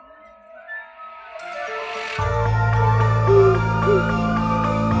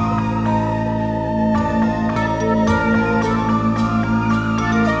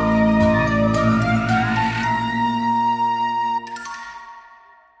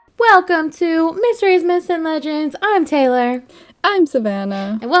Welcome to Mysteries, Myths, and Legends. I'm Taylor. I'm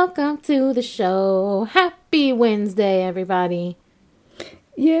Savannah. And welcome to the show. Happy Wednesday, everybody.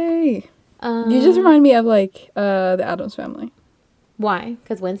 Yay. You just remind me of, the Addams Family. Why?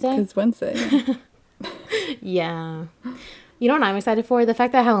 Because Wednesday? Because Wednesday. Yeah. You know what I'm excited for? The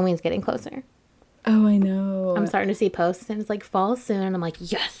fact that Halloween's getting closer. Oh, I know. I'm starting to see posts, and it's like fall soon, and I'm like,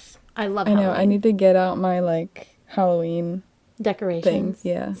 yes! I love Halloween. Halloween. I need to get out my, Halloween decorations. things,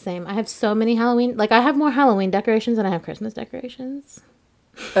 yeah. Same. I have so many Halloween... I have more Halloween decorations than I have Christmas decorations.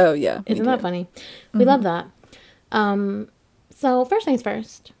 Oh, yeah. Isn't that funny? We love that. So, first things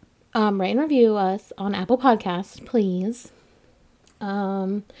first. Rate and review us on Apple Podcasts, please.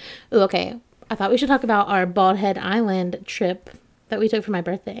 Okay. I thought we should talk about our Bald Head Island trip that we took for my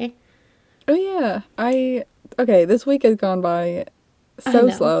birthday. Oh, yeah. Okay, this week has gone by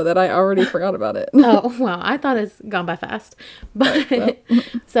so slow that I already forgot about it. Oh, wow. I thought it's gone by fast. But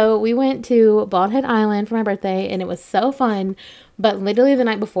so we went to Bald Head Island for my birthday, and it was so fun. But literally the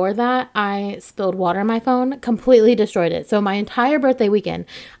night before that, I spilled water on my phone, completely destroyed it. So my entire birthday weekend,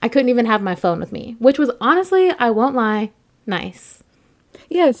 I couldn't even have my phone with me, which was honestly, I won't lie, nice.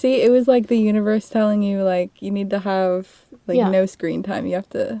 Yeah, see, it was like the universe telling you, you need to have, no screen time. You have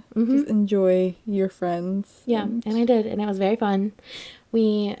to just enjoy your friends. Yeah, and I did, and it was very fun.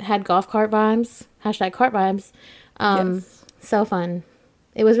 We had golf cart vibes, #cart vibes. Yes. So fun.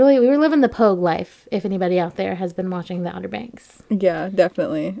 It was really, we were living the Pogue life, if anybody out there has been watching The Outer Banks. Yeah,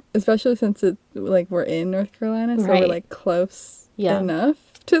 definitely. Especially since we're in North Carolina, so Right. we're close enough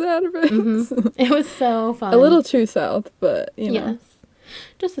to the Outer Banks. It was so fun. A little too south, but you know. Yes.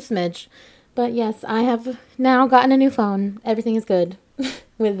 Just a smidge. But yes, I have now gotten a new phone. Everything is good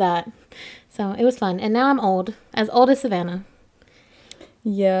with that. So it was fun. And now I'm old. As old as Savannah.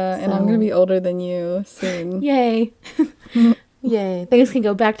 Yeah, and I'm going to be older than you soon. Yay. Yay. Things can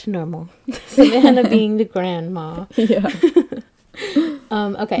go back to normal. Savannah being the grandma. Yeah.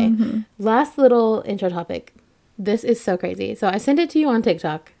 Okay. Last little intro topic. This is so crazy. So I sent it to you on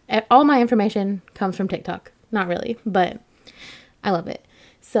TikTok. All my information comes from TikTok. Not really, but I love it.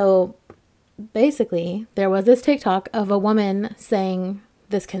 So basically, there was this TikTok of a woman saying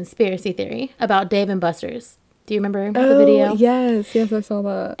this conspiracy theory about Dave and Buster's. Do you remember the video? Yes, I saw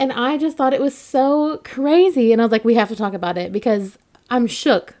that. And I just thought it was so crazy. And I was like, we have to talk about it because I'm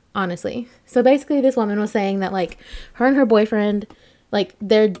shook, honestly. So basically, this woman was saying that, her and her boyfriend,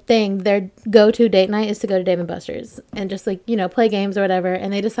 their go-to date night is to go to Dave and Buster's and just, play games or whatever.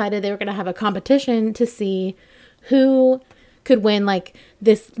 And they decided they were going to have a competition to see who could win,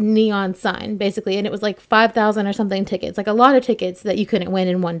 this neon sign, basically. And it was, 5,000 or something tickets. A lot of tickets that you couldn't win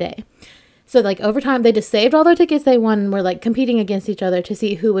in one day. So, over time, they just saved all their tickets they won and were, competing against each other to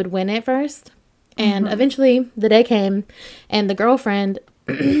see who would win it first. And eventually, the day came, and the girlfriend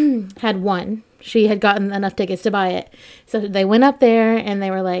had won. She had gotten enough tickets to buy it. So, they went up there, and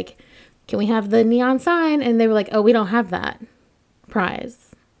they were like, can we have the neon sign? And they were like, oh, we don't have that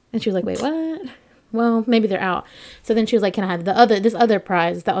prize. And she was like, wait, what? Well, maybe they're out. So then she was like, can I have this other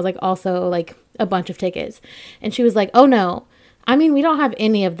prize that was, also, a bunch of tickets? And she was like, oh, no. I mean, we don't have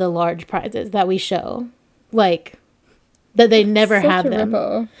any of the large prizes that we show, that they never have them.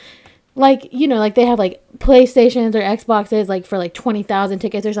 Rip-off. They have PlayStations or Xboxes for 20,000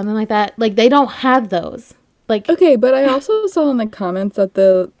 tickets or something like that. They don't have those. Okay, but I also saw in the comments that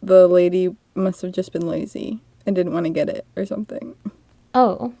the lady must have just been lazy and didn't want to get it or something.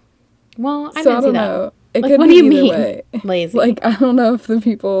 Oh, well, I so didn't I see don't that. know. It could what be do you either mean? way. Lazy. I don't know if the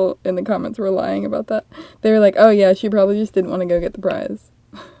people in the comments were lying about that. They were like, oh yeah, she probably just didn't want to go get the prize.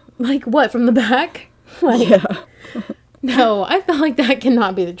 What, from the back? Yeah. No, I feel like that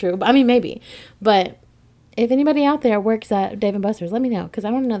cannot be the truth. I mean, maybe. But if anybody out there works at Dave & Buster's, let me know, because I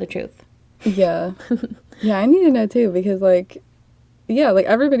want to know the truth. Yeah. Yeah, I need to know too, because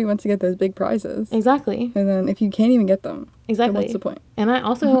everybody wants to get those big prizes. Exactly. And then if you can't even get them, exactly, then what's the point? And I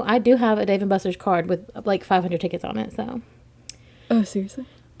also, I do have a Dave & Buster's card with 500 tickets on it, so. Oh, seriously?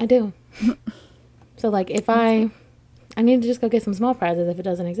 I do. So, if I need to just go get some small prizes if it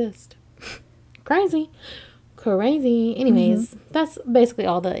doesn't exist. Crazy. Anyways, that's basically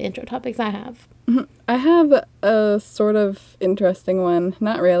all the intro topics I have. I have a sort of interesting one.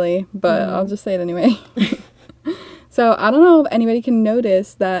 Not really, but I'll just say it anyway. So I don't know if anybody can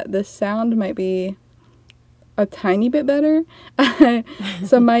notice that the sound might be a tiny bit better.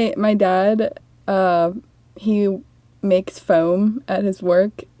 So my dad, he makes foam at his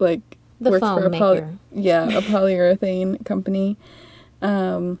work, The works foam for maker. a polyurethane company.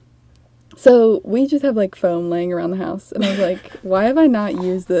 So we just have foam laying around the house, and I was like, why have I not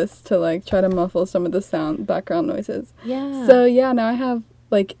used this to try to muffle some of the background noises? Yeah. So yeah, now I have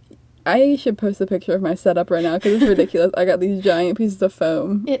I should post a picture of my setup right now because it's ridiculous. I got these giant pieces of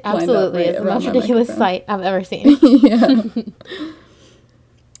foam. It absolutely is the most ridiculous sight I've ever seen. Yeah.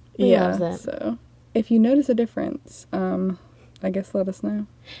 We loves it. So if you notice a difference, I guess let us know.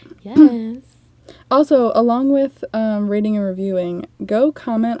 Yes. Also, along with rating and reviewing, go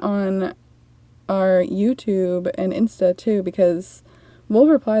comment on our YouTube and Insta too, because we'll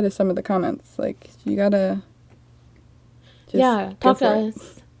reply to some of the comments. Like, you gotta just talk to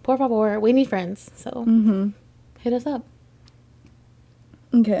us. Por favor, we need friends, so hit us up.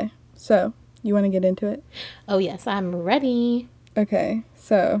 Okay, so you want to get into it? Oh yes, I'm ready. Okay,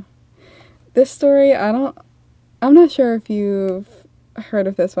 so this story, I'm not sure if you've heard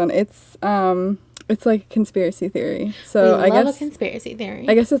of this one. It's like a conspiracy theory. So we love a conspiracy theory.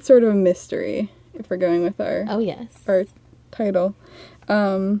 I guess it's sort of a mystery if we're going with our our title.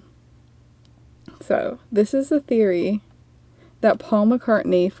 So this is a theory that Paul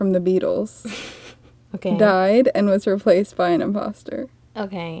McCartney from the Beatles died and was replaced by an imposter.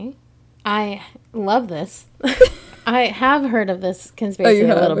 Okay. I love this. I have heard of this conspiracy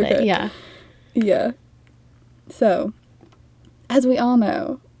a little bit. Yeah. Yeah. So, as we all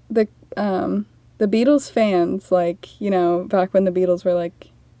know, the Beatles fans, like, you know, back when the Beatles were like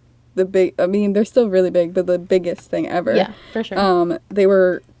they're still really big, but the biggest thing ever. Yeah, for sure. They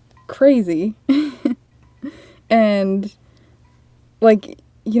were crazy. And like,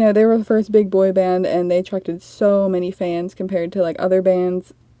 you know, they were the first big boy band and they attracted so many fans compared to like other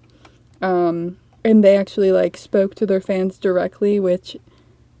bands. And they actually like spoke to their fans directly, which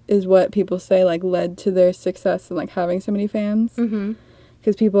is what people say like led to their success and like having so many fans.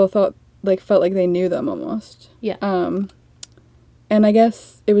 Because people felt like they knew them almost. Yeah. And I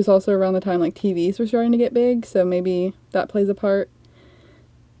guess it was also around the time like TVs were starting to get big, so maybe that plays a part.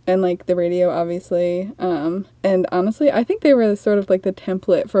 And like the radio, obviously. And honestly, I think they were sort of like the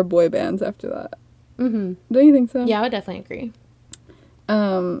template for boy bands after that. Don't you think so? Yeah, I would definitely agree.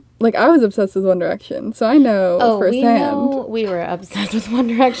 Like I was obsessed with One Direction, so I know firsthand. We were obsessed with One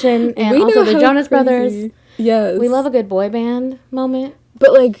Direction and also the Jonas Brothers. Yes. We love a good boy band moment.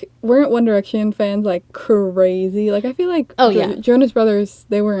 But like, weren't One Direction fans like crazy? Like I feel like Jonas Brothers,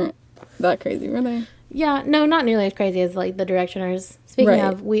 they weren't that crazy, were they? Yeah, no, not nearly as crazy as like the Directioners. Speaking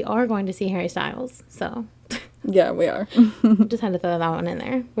of, we are going to see Harry Styles, so. Yeah, we are. Just had to throw that one in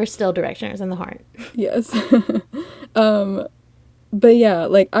there. We're still Directioners in the heart. Yes. But yeah,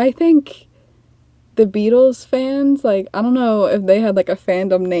 like I think the Beatles fans, like I don't know if they had like a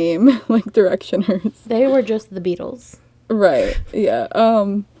fandom name like Directioners. They were just the Beatles. Right. Yeah.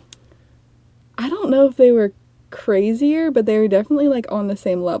 I don't know if they were crazier, but they were definitely like on the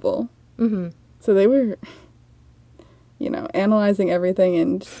same level. So they were, you know, analyzing everything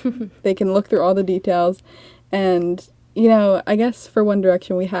and they can look through all the details. And, you know, I guess for One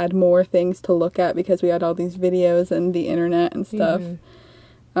Direction we had more things to look at because we had all these videos and the internet and stuff.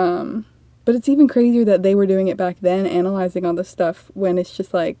 But it's even crazier that they were doing it back then, analyzing all this stuff, when it's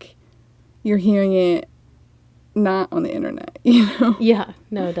just like you're hearing it not on the internet, you know? Yeah,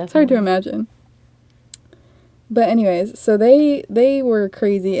 no, definitely. It's hard to imagine. But anyways, so they were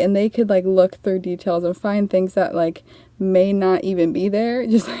crazy and they could like look through details and find things that like may not even be there,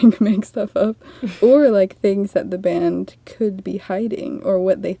 just like make stuff up, or like things that the band could be hiding or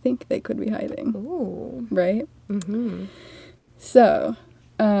what they think they could be hiding. Ooh. Right? So,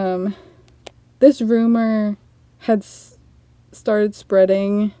 this rumor had started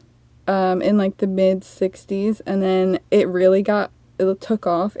spreading in like the mid 60s, and then it took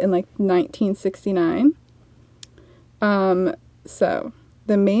off in like 1969. So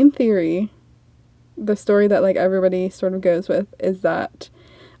the main theory, the story that like everybody sort of goes with, is that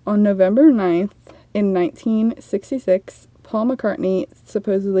on November 9th in 1966, Paul McCartney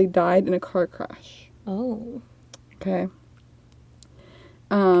supposedly died in a car crash. Oh. Okay.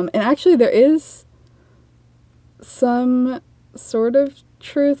 And actually there is some sort of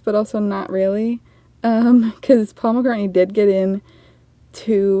truth, but also not really. Because Paul McCartney did get in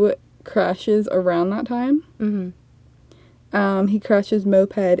 2 crashes around that time. He crashed his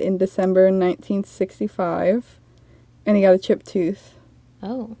moped in December 1965, and he got a chipped tooth.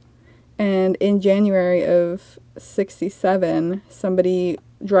 Oh. And in January of 67, somebody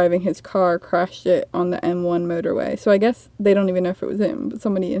driving his car crashed it on the M1 motorway. So I guess they don't even know if it was him, but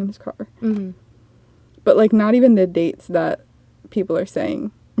somebody in his car. But, like, not even the dates that people are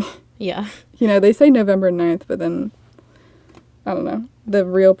saying. Yeah. You know, they say November 9th, but then, I don't know. The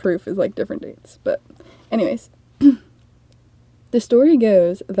real proof is, like, different dates. But, anyways. The story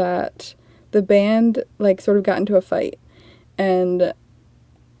goes that the band, like, sort of got into a fight. And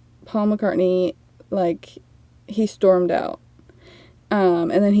Paul McCartney, like, he stormed out.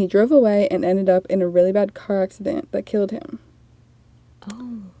 And then he drove away and ended up in a really bad car accident that killed him.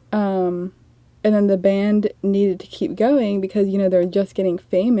 Oh. And then the band needed to keep going because, you know, they were just getting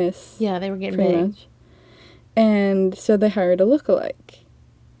famous. Yeah, they were getting pretty big. much. And so they hired a lookalike.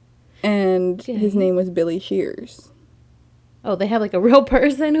 And his name was Billy Shears. Oh, they have like a real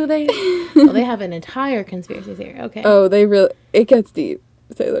person who they... oh, they have an entire conspiracy theory. Okay. Oh, they really... It gets deep,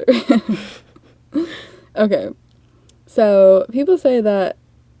 Taylor. Okay. So people say that...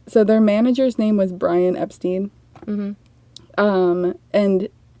 So their manager's name was Brian Epstein. Mm-hmm. And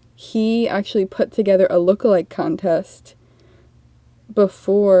he actually put together a lookalike contest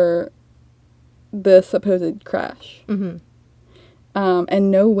before the supposed crash. Mm-hmm.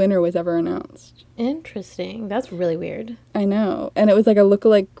 And no winner was ever announced. Interesting. That's really weird. I know. And it was like a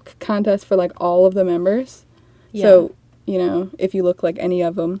lookalike contest for like all of the members. Yeah. So, you know, if you look like any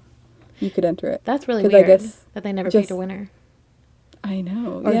of them, you could enter it. That's really 'Cause weird I guess that they never just- picked a winner. I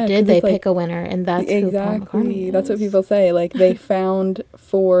know. Or yeah, did 'cause they it's, like, pick a winner and that's who Paul McCartney is? That's what people say. Like, they found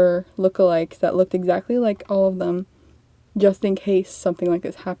 4 lookalikes that looked exactly like all of them just in case something like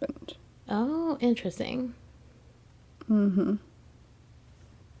this happened. Oh, interesting. Mm-hmm.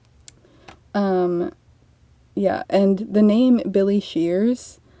 Yeah, and the name Billy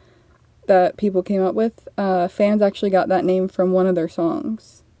Shears that people came up with, fans actually got that name from one of their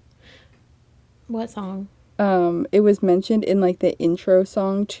songs. What song? It was mentioned in like the intro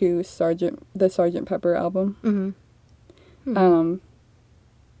song to the Sgt. Pepper album. Mm-hmm.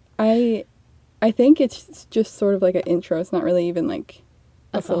 I think it's just sort of like an intro. It's not really even like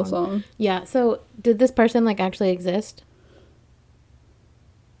a full song. song. Yeah, so did this person like actually exist?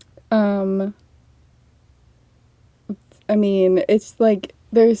 I mean, it's like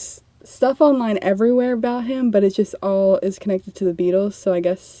there's stuff online everywhere about him, but it just all is connected to the Beatles, so I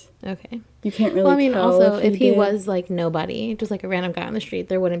guess Okay. you can't really Well, I mean, tell also, if he did. was like nobody, just like a random guy on the street,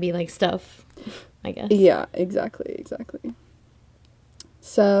 there wouldn't be like stuff, I guess. Yeah, exactly.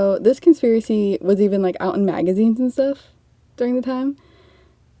 So, this conspiracy was even like out in magazines and stuff during the time.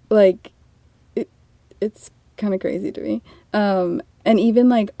 Like, it's kind of crazy to me. And even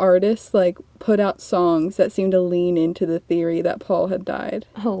like artists like put out songs that seem to lean into the theory that Paul had died.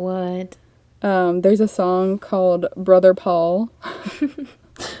 Oh, what? There's a song called Brother Paul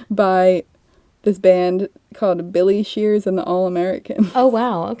by this band called Billy Shears and the All Americans. Oh,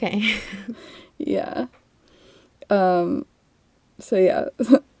 wow. Okay. Yeah. So yeah,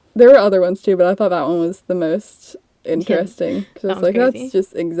 there were other ones too, but I thought that one was the most interesting because I was like, crazy. that's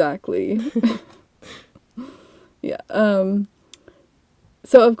just exactly. Yeah.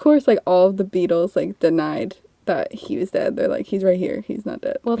 So of course, like all of the Beatles like denied that he was dead. They're like, he's right here. He's not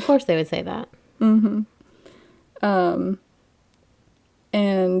dead. Well, of course they would say that. Mm-hmm.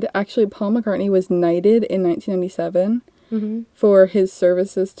 And actually, Paul McCartney was knighted in 1997 Mm-hmm. for his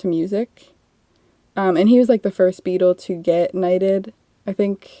services to music. And he was like the first Beatle to get knighted. I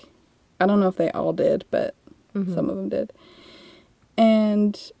don't know if they all did, but some of them did.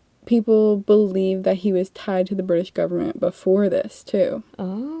 And people believe that he was tied to the British government before this, too.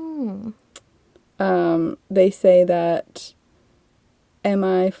 Oh. They say that the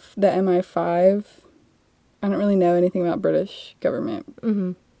MI5, I don't really know anything about British government,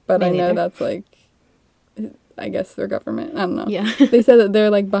 Mm-hmm. but Me I know neither. that's like, I guess their government. I don't know. Yeah. They said that they're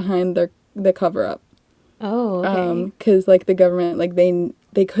like behind the cover-up. Oh, okay. Because like the government, like they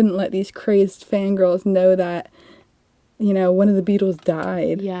couldn't let these crazed fangirls know that, you know, one of the Beatles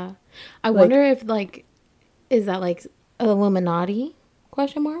died. Yeah. I wonder if, like, is that, like, Illuminati?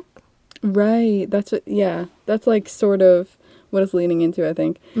 Question mark? Right. That's like sort of what it's leaning into, I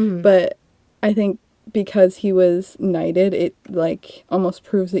think. Mm. But I think because he was knighted, it like almost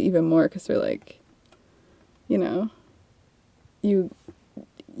proves it even more because they're like, you know, you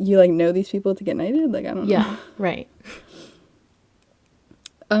like know these people to get knighted? Like, I don't know. Yeah, right.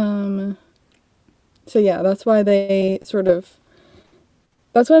 So yeah, that's why they say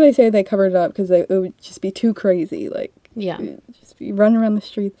they covered it up because it would just be too crazy. Like, Yeah. just be running around the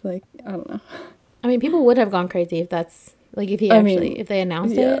streets like, I don't know. I mean, people would have gone crazy if that's, like, if he I actually, mean, if they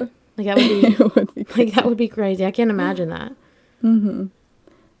announced yeah. it. Like, that would be, It would be like, that would be crazy. I can't imagine that.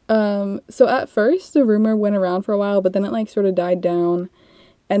 So at first the rumor went around for a while, but then it like sort of died down.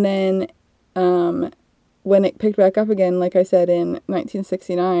 And then when it picked back up again, like I said, in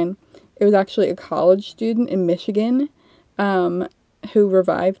 1969, it was actually a college student in Michigan who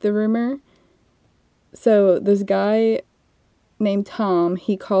revived the rumor. So this guy named Tom,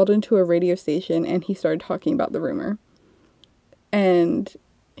 he called into a radio station and he started talking about the rumor. And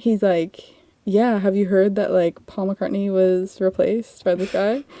he's like, Yeah, have you heard that like Paul McCartney was replaced by this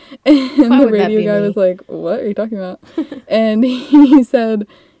guy? And Why the would that radio be guy me? was like, "What are you talking about?" And he said,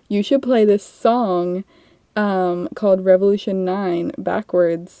 "You should play this song called Revolution 9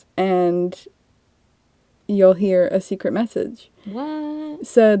 backwards and you'll hear a secret message." What?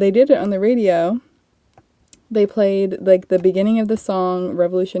 So they did it on the radio. They played like the beginning of the song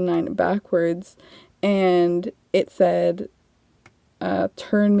Revolution 9 backwards, and it said,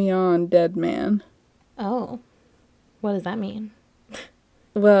 "Turn me on, dead man." Oh. What does that mean?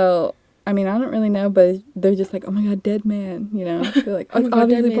 Well, I mean, I don't really know, but they're just like, "Oh my god, dead man," you know? They're like, Oh "It's my God,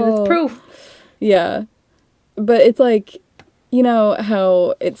 obviously dead man, Paul." that's proof. Yeah. But it's like, you know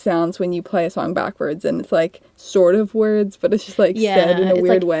how it sounds when you play a song backwards and it's like sort of words, but it's just like said in a it's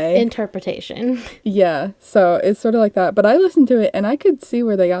weird like way. interpretation. Yeah, so it's sort of like that. But I listened to it and I could see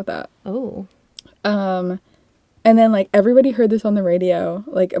where they got that. Oh. And then like everybody heard this on the radio,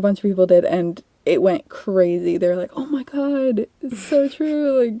 like a bunch of people did, and it went crazy. They're like, "Oh my god, it's so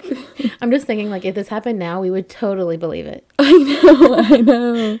true!" Like, I'm just thinking, like, if this happened now, we would totally believe it. I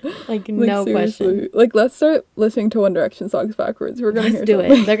know. Like, Like, no seriously. question. Like, let's start listening to One Direction songs backwards. We're gonna Let's hear do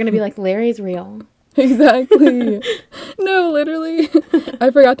something. it. They're gonna be like, Larry's real. Exactly. No, literally. I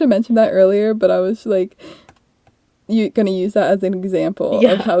forgot to mention that earlier, but I was like, gonna use that as an example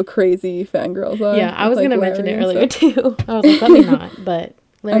Yeah. of how crazy fangirls are. Yeah, I with, was like, gonna mention it Larry and earlier stuff. too. I was like, let me not, but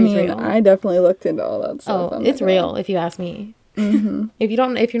I Larry's mean, real. I definitely looked into all that stuff. Oh, I'm it's not real gonna if you ask me. Mm-hmm. If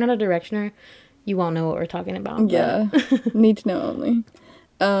you're not a directioner, you won't know what we're talking about. lie. Yeah, need to know only.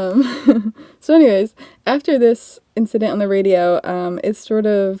 So anyways, after this incident on the radio, it sort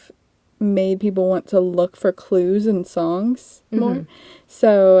of made people want to look for clues in songs more. Mhm.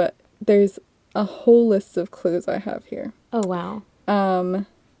 So there's a whole list of clues I have here. Oh wow.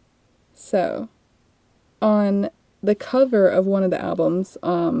 So on the cover of one of the albums,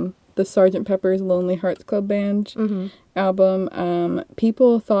 the Sgt. Pepper's Lonely Hearts Club Band Mm-hmm. album,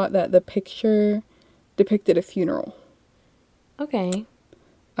 people thought that the picture depicted a funeral. Okay.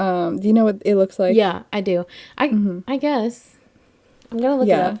 Do you know what it looks like? Yeah, I do. I guess I'm gonna look it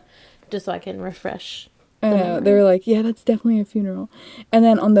Yeah. up just so I can refresh. I the know. memory. They were like, yeah, that's definitely a funeral. And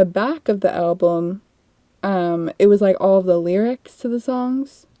then on the back of the album, it was like all of the lyrics to the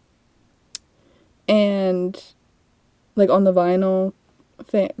songs. And like on the vinyl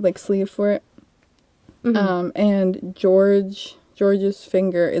like sleeve for it. Mhm. And George's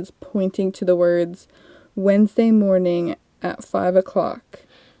finger is pointing to the words Wednesday morning at 5 o'clock.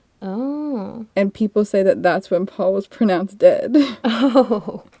 Oh. And people say that that's when Paul was pronounced dead.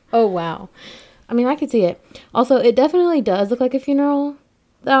 Oh. Oh wow. I mean, I could see it. Also, it definitely does look like a funeral,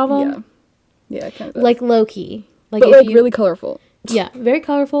 the album. Yeah, it kind of does. Like low key. Like but if like you, really colorful. Yeah, very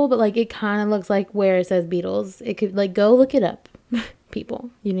colorful, but like it kind of looks like where it says Beatles. It could like go look it up. People,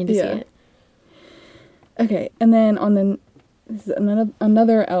 you need to see Yeah. it. Okay, and then on the this is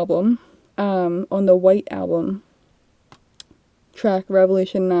another album, on the White Album, track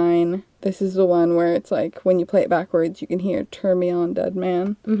Revolution 9. This is the one where it's like when you play it backwards, you can hear "Turn Me On, Dead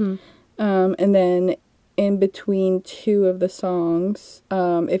Man." Mhm. And then in between two of the songs,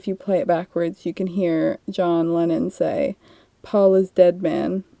 if you play it backwards, you can hear John Lennon say, "Paul is dead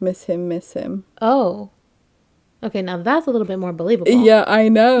man, miss him, miss him." Oh. Okay, now that's a little bit more believable. Yeah, I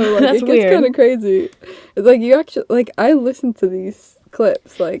know. Like, That's it gets weird. kind of crazy. It's like you actually like I listened to these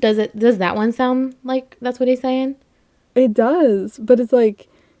clips. Like Does that one sound like that's what he's saying? it does, but it's like,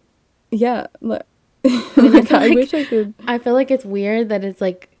 yeah. Like, mean, like, I I feel wish I could. I feel like it's weird that it's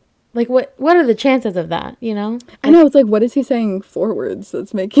like what are the chances of that, you know? I know. It's like, what is he saying forwards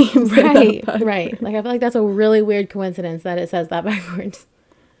that's making him say Right, that right. Like I feel like that's a really weird coincidence that it says that backwards.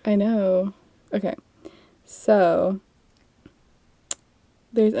 I know. Okay. So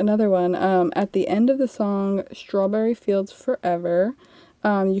there's another one. At the end of the song "Strawberry Fields Forever,"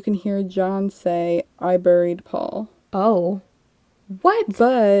 you can hear John say, "I buried Paul." Oh. What?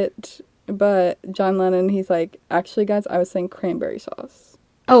 But John Lennon, he's like, actually, guys, I was saying cranberry sauce.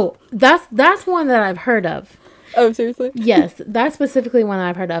 Oh, that's one that I've heard of. Oh, seriously? Yes, that's specifically one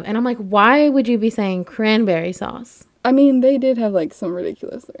I've heard of. And I'm like, why would you be saying cranberry sauce? I mean, they did have like some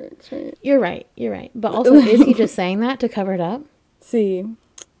ridiculous lyrics, right? You're right. But also, is he just saying that to cover it up? See,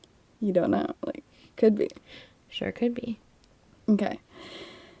 you don't know. Like, could be. Sure could be. Okay.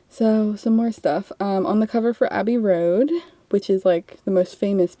 So, some more stuff. On the cover for Abbey Road, which is like the most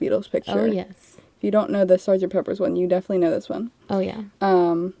famous Beatles picture. Oh, yes. If you don't know the Sgt. Pepper's one, you definitely know this one. Oh, yeah.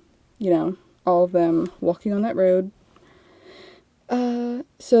 You know, all of them walking on that road.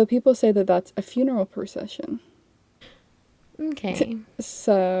 So people say that that's a funeral procession. Okay.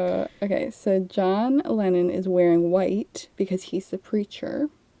 So John Lennon is wearing white because he's the preacher.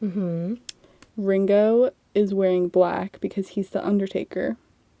 Mm-hmm. Ringo is wearing black because he's the Undertaker.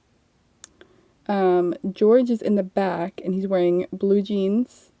 George is in the back and he's wearing blue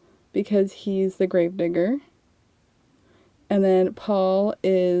jeans because he's the Gravedigger. And then Paul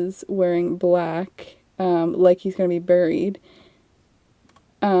is wearing black, like he's going to be buried.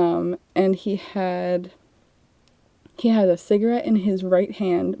 And he had a cigarette in his right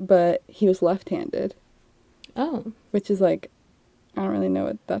hand, but he was left-handed. Oh. Which is like, I don't really know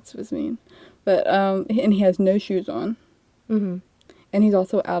what that's supposed to mean. But, and he has no shoes on. Mm-hmm. And he's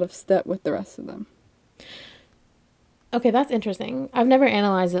also out of step with the rest of them. Okay, that's interesting. I've never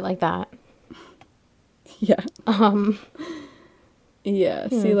analyzed it like that. Yeah. Yeah,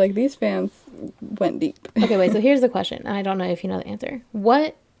 see, like, these fans went deep. Okay, wait, so here's the question, and I don't know if you know the answer.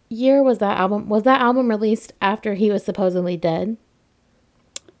 What year was that album? Was that album released after he was supposedly dead?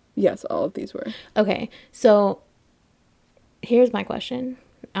 Yes, all of these were. Okay, so here's my question.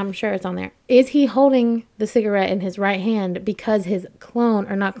 I'm sure it's on there. Is he holding the cigarette in his right hand because his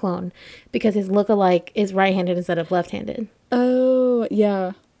clone, or not clone, because his lookalike is right-handed instead of left-handed? Oh,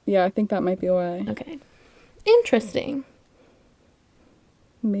 yeah. Yeah, I think that might be why. Okay. Interesting.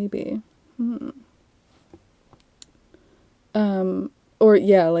 Maybe. Or,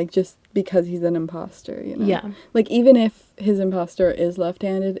 yeah, like, just because he's an imposter, you know? Yeah. Like, even if his imposter is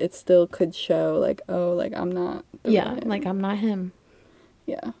left-handed, it still could show, like, oh, like, I'm not the Yeah, right like, I'm not him.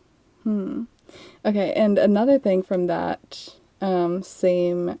 Yeah. Okay, and another thing from that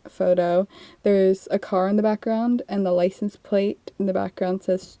same photo, there's a car in the background, and the license plate in the background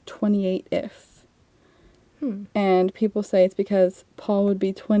says 28 if. And people say it's because Paul would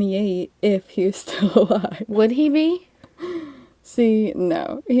be 28 if he was still alive. Would he be? See,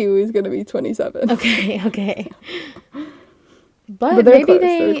 no, he was going to be 27. Okay. But they're maybe close.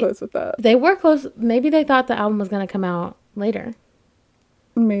 They're close with that. They were close. Maybe they thought the album was going to come out later.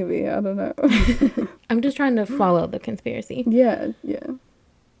 Maybe, I don't know. I'm just trying to follow the conspiracy. Yeah.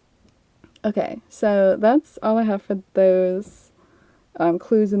 Okay, so that's all I have for those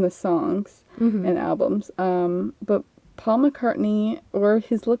clues in the songs and albums. But Paul McCartney, or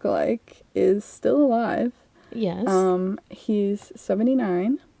his lookalike, is still alive. Yes. He's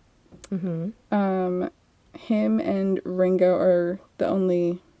 79. Him and Ringo are the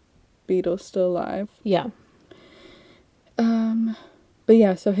only Beatles still alive. Yeah. But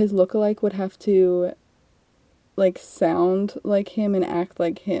yeah, so his lookalike would have to, like, sound like him and act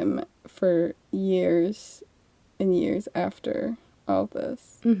like him for years and years after all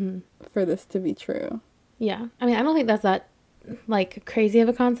this for this to be true. Yeah. I mean, I don't think that's that, like, crazy of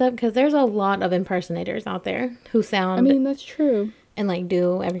a concept, because there's a lot of impersonators out there who sound... I mean, that's true. And, like,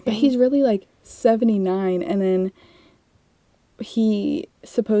 do everything. But he's really, like, 79, and then he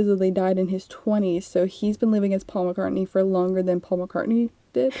supposedly died in his 20s, so he's been living as Paul McCartney for longer than Paul McCartney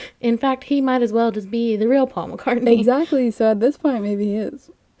did. In fact, he might as well just be the real Paul McCartney. Exactly, so at this point, maybe he is.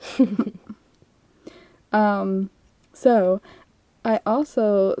 So, I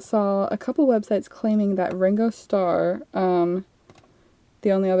also saw a couple websites claiming that Ringo Starr, the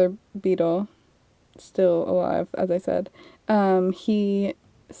only other Beatle still alive, as I said, he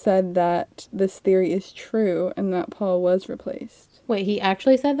said that this theory is true and that Paul was replaced. Wait, he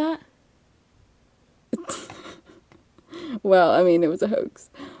actually said that? Well, I mean, it was a hoax.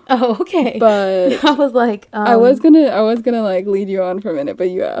 Oh, okay. But I was like, I was gonna like lead you on for a minute, but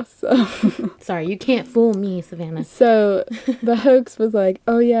you asked. So. Sorry, you can't fool me, Savannah. So the hoax was like,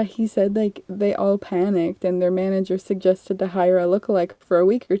 oh yeah, he said like they all panicked and their manager suggested to hire a lookalike for a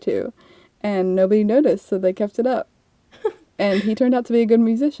week or two, and nobody noticed, so they kept it up. And he turned out to be a good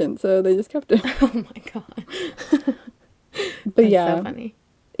musician, so they just kept him. Oh my god. But That's yeah, so funny.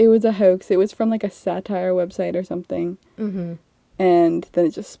 It was a hoax. It was from like a satire website or something. And then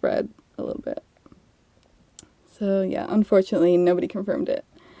it just spread a little bit. So yeah, unfortunately, nobody confirmed it.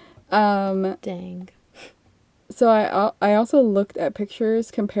 Dang. So I also looked at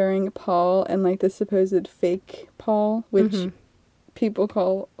pictures comparing Paul and like the supposed fake Paul, which people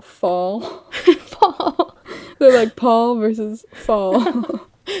call Fall. Paul. They're like Paul versus Fall.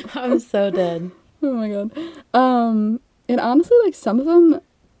 I'm so dead. Oh my god. And honestly, like some of them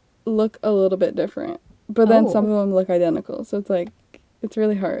look a little bit different, but then some of them look identical. So it's like it's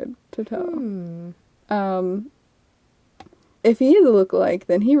really hard to tell. If he is a lookalike,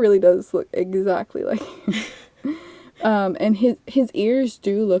 then he really does look exactly like him. And his ears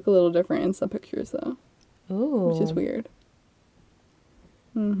do look a little different in some pictures though. Ooh. Which is weird.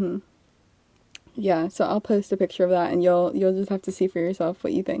 Yeah, so I'll post a picture of that and you'll just have to see for yourself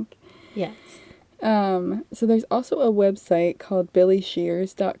what you think. Yes. So there's also a website called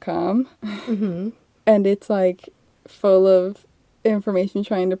billyshears.com. And it's like full of information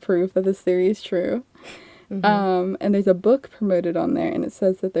trying to prove that this theory is true. And there's a book promoted on there, and it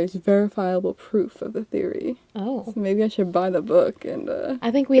says that there's verifiable proof of the theory. Oh. So maybe I should buy the book and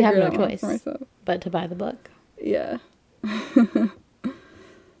I think we have figure no it out choice for myself. but to buy the book. Yeah.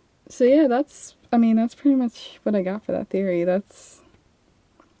 So yeah, that's pretty much what I got for that theory. What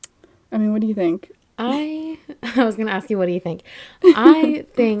do you think? I was going to ask you, what do you think? I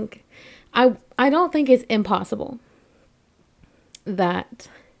think, I don't think it's impossible that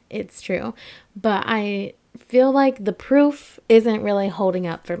it's true, but I feel like the proof isn't really holding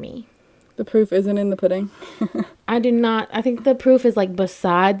up for me. The proof isn't in the pudding? I think the proof is like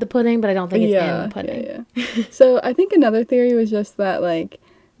beside the pudding, but I don't think it's in the pudding. Yeah. So I think another theory was just that like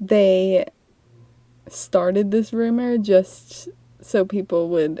they started this rumor just so people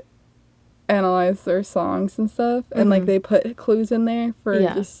would analyze their songs and stuff, and like they put clues in there for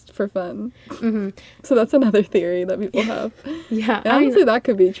just for fun. So that's another theory that people have. Yeah, and honestly, that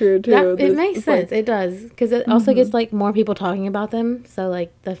could be true too. It makes sense. Like, it does, because it also gets like more people talking about them. So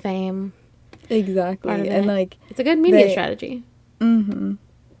like the fame, exactly, and like it's a good media strategy.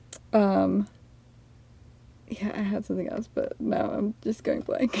 Yeah, I had something else, but now I'm just going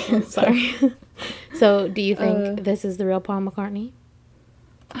blank. Sorry. So, do you think this is the real Paul McCartney?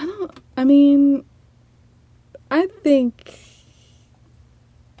 I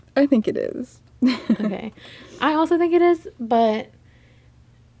think it is. Okay. I also think it is, but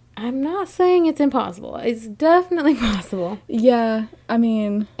I'm not saying it's impossible. It's definitely possible. Yeah,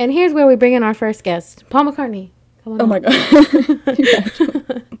 And here's where we bring in our first guest, Paul McCartney. Come on. Oh my god.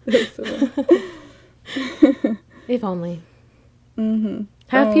 If only. Do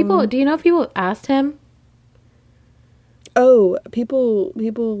you know if people asked him? Oh, people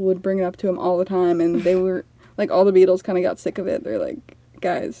would bring it up to him all the time, and they were like, all the Beatles kind of got sick of it. They're like,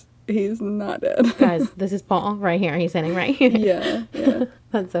 guys, he's not dead. Guys, this is Paul right here. He's standing right here. Yeah.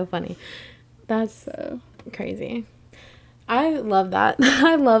 That's so funny. That's so crazy. I love that.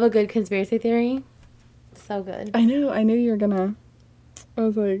 I love a good conspiracy theory. So good. I knew you were gonna. I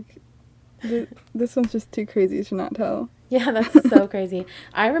was like, this one's just too crazy to not tell. Yeah, that's so crazy.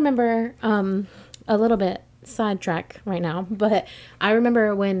 I remember a little bit sidetrack right now, but I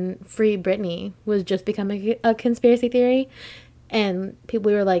remember when Free Britney was just becoming a conspiracy theory, and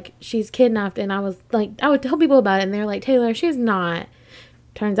we were like, she's kidnapped, and I was like, I would tell people about it, and they're like, Taylor, she's not.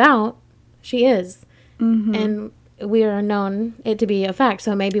 Turns out she is. And we are known it to be a fact,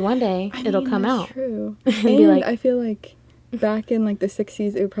 so maybe one day it'll come out. True. And be like, I feel like back in like the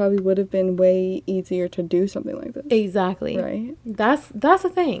 60s, it probably would have been way easier to do something like this. Exactly. Right. That's a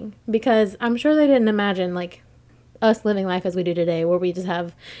thing, because I'm sure they didn't imagine like us living life as we do today, where we just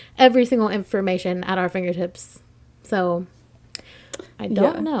have every single information at our fingertips. So I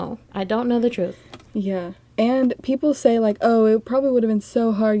don't know. I don't know the truth. Yeah. And people say like, oh, it probably would have been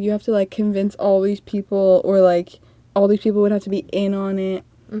so hard. You have to like convince all these people, or like all these people would have to be in on it.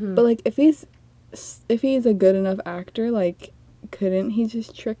 But like if he's a good enough actor, like, couldn't he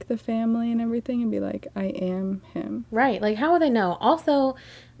just trick the family and everything and be like, I am him? Right. Like, how would they know? Also,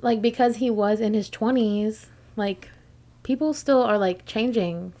 like, because he was in his 20s, like, people still are, like,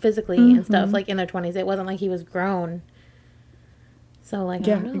 changing physically and stuff, like, in their 20s. It wasn't like he was grown. So, like, I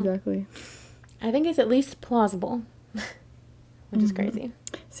don't know. Exactly. I think it's at least plausible, which is crazy.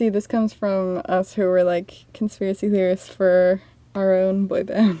 See, this comes from us who were, like, conspiracy theorists for our own boy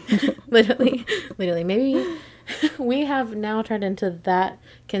band. Literally. Maybe we have now turned into that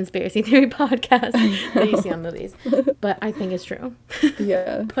conspiracy theory podcast that you see on movies. But I think it's true.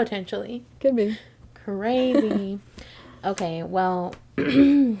 Yeah. Potentially. Could be. Crazy. Okay, well,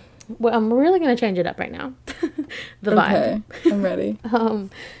 I'm really going to change it up right now. The vibe. Okay, I'm ready.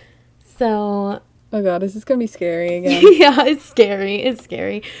 So... Oh god, is this gonna be scary again? Yeah, it's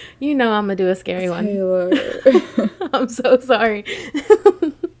scary. You know I'm gonna do a scary one. I'm so sorry.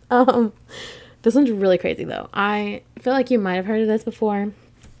 This one's really crazy though. I feel like you might have heard of this before.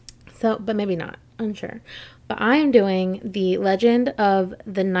 So, but maybe not. Unsure. But I am doing the Legend of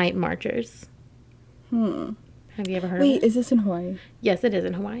the Night Marchers. Have you ever heard of it? Wait, is this in Hawaii? Yes, it is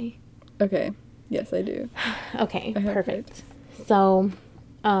in Hawaii. Okay. Yes, I do. Okay, perfect. So,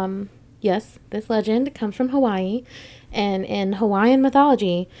 yes, this legend comes from Hawaii, and in Hawaiian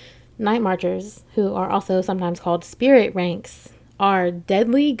mythology, night marchers, who are also sometimes called spirit ranks, are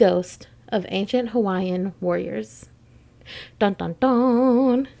deadly ghosts of ancient Hawaiian warriors. Dun dun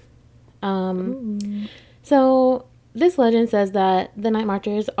dun. So this legend says that the night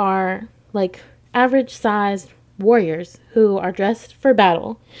marchers are like average-sized warriors who are dressed for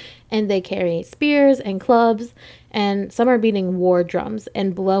battle, and they carry spears and clubs, and some are beating war drums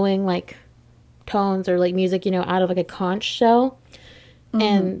and blowing like tones or like music, out of like a conch shell.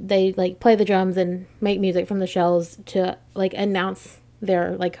 and they like play the drums and make music from the shells to like announce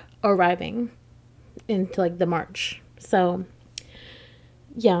their like arriving into like the march. So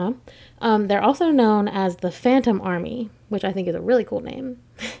yeah, they're also known as the Phantom Army, which I think is a really cool name.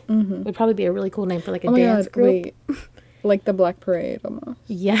 Would probably be a really cool name for like a dance group. Wait, like the Black Parade almost.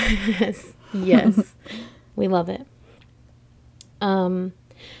 Yes, yes, we love it.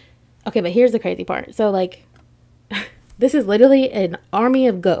 Okay, but here's the crazy part. So like, this is literally an army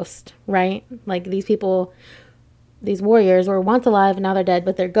of ghosts, right? Like these people, these warriors were once alive, now they're dead,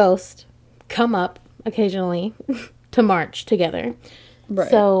 but their ghosts come up occasionally to march together.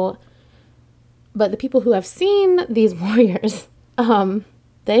 Right. So, but the people who have seen these warriors,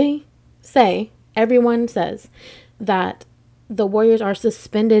 they say, everyone says that the warriors are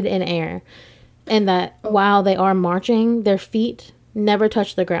suspended in air and that while they are marching, their feet never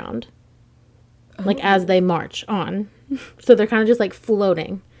touch the ground. Like as they march on. So they're kind of just like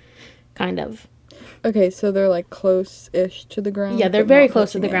floating, kind of. Okay, so they're like close-ish to the ground. Yeah, they're but very not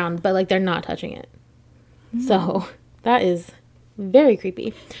close to touching the it. ground, but like they're not touching it. So that is very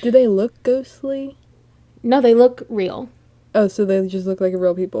creepy. Do they look ghostly? No, they look real. Oh, so they just look like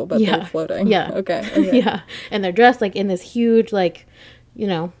real people, but Yeah. they're floating. Yeah. Okay. Yeah. And they're dressed like in this huge, like, you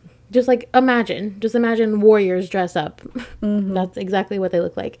know, just like imagine warriors dress up. That's exactly what they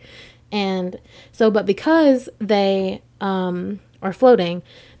look like. And so, but because they are floating,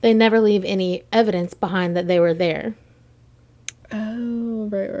 they never leave any evidence behind that they were there. Oh,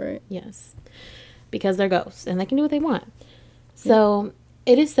 right. Yes. Because they're ghosts and they can do what they want. So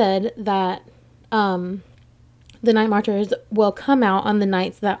it is said that the night marchers will come out on the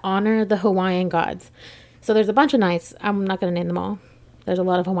nights that honor the Hawaiian gods. So there's a bunch of nights. I'm not going to name them all. There's a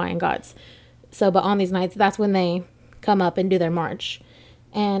lot of Hawaiian gods. So, but on these nights, that's when they come up and do their march.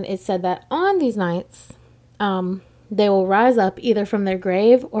 And it's said that on these nights, they will rise up either from their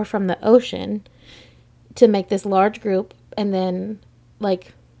grave or from the ocean to make this large group. And then,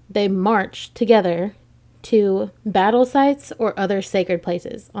 like, they march together to battle sites or other sacred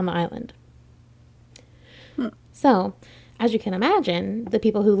places on the island. So, as you can imagine, the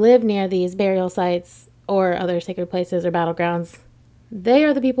people who live near these burial sites or other sacred places or battlegrounds, they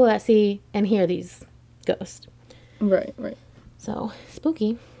are the people that see and hear these ghosts. Right. So,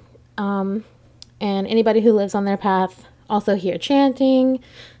 spooky. And anybody who lives on their path also hear chanting.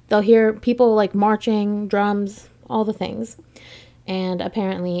 They'll hear people like marching, drums, all the things. And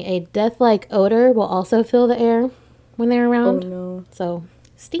apparently a death-like odor will also fill the air when they're around. Oh, no. So,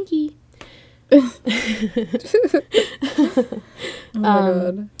 stinky. Oh, my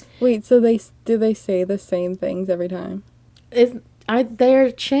God. Wait, so do they say the same things every time?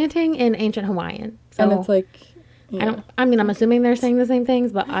 They're chanting in ancient Hawaiian. So And it's like... Yeah. I'm assuming they're saying the same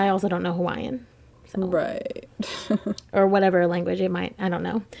things, but I also don't know Hawaiian. So. Right. Or whatever language it might, I don't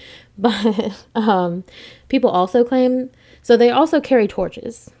know. But people also claim, so they also carry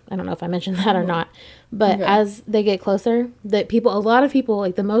torches. I don't know if I mentioned that or not. But as they get closer, a lot of people,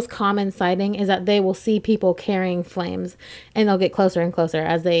 like the most common sighting is that they will see people carrying flames and they'll get closer and closer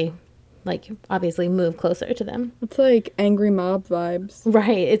as they like obviously move closer to them. It's like angry mob vibes.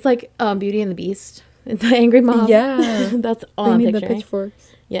 Right. It's like Beauty and the Beast. The angry mob. Yeah. That's all They I'm need picturing. the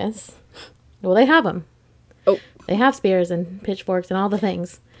pitchforks. Yes. Well, they have them. Oh. They have spears and pitchforks and all the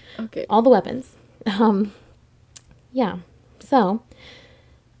things. Okay. All the weapons. Yeah. So,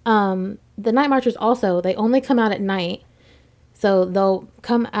 the night marchers also, they only come out at night. So they'll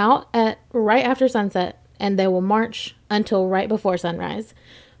come out at right after sunset and they will march until right before sunrise.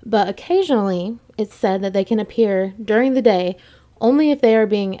 But occasionally it's said that they can appear during the day only if they are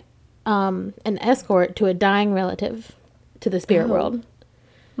being an escort to a dying relative to the spirit world.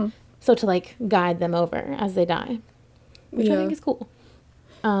 So to like guide them over as they die, which I think is cool.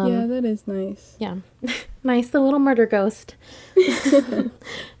 Yeah, that is nice. Yeah. Nice, the little murder ghost.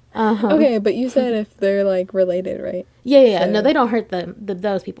 Okay, but you said if they're like related, right? Yeah. So- No, they don't hurt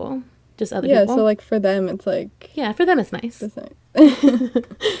those people. Just other Yeah, people. so like for them, it's like Yeah, for them it's nice. the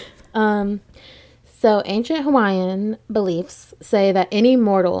same. So ancient Hawaiian beliefs say that any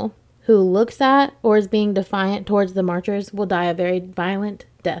mortal who looks at or is being defiant towards the marchers will die a very violent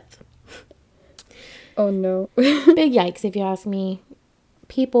death. Oh no. Big yikes, if you ask me.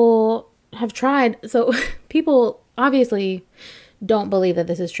 People have tried. So people obviously don't believe that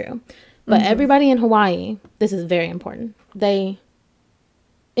this is true. But everybody in Hawaii, this is very important. They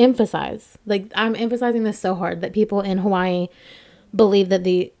emphasize, like I'm emphasizing this so hard, that people in Hawaii believe that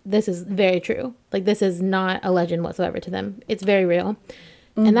this is very true. Like this is not a legend whatsoever to them. It's very real.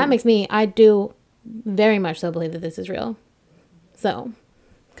 And that makes me, I do very much so believe that this is real. So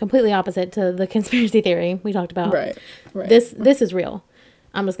completely opposite to the conspiracy theory we talked about. Right. This is real.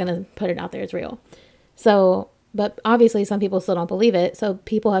 I'm just going to put it out there. It's real. So, but obviously some people still don't believe it. So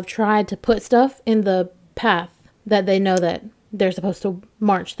people have tried to put stuff in the path that they know that they're supposed to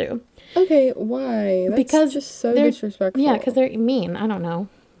march through. Okay, why? That's Because just so they're- disrespectful. Yeah, because they're mean. I don't know.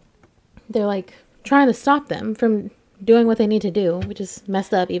 They're like trying to stop them from doing what they need to do, which is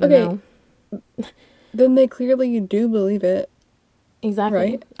messed up, even Okay. though. Then they clearly do believe it. Exactly.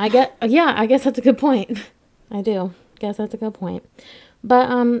 Right? I guess that's a good point. I do. Guess that's a good point. But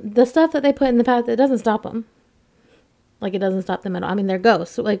the stuff that they put in the path, it doesn't stop them. Like, it doesn't stop them at all. I mean, they're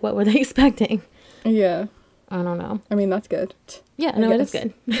ghosts. Like, what were they expecting? Yeah. I don't know. I mean, that's good. Yeah, I no, it is guess.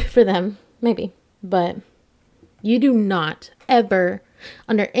 good for them, maybe. But you do not ever,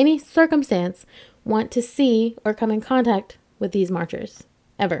 under any circumstance, want to see or come in contact with these marchers.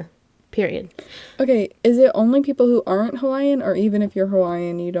 Ever. Period. Okay, is it only people who aren't Hawaiian, or even if you're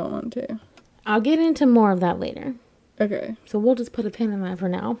Hawaiian, you don't want to? I'll get into more of that later. Okay. So we'll just put a pin in that for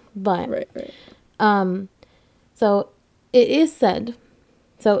now. But Right. so it is said.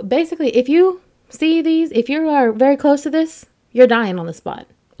 So basically, if you see these, if you are very close to this, you're dying on the spot.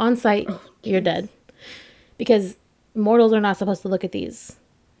 On site, you're dead. Because mortals are not supposed to look at these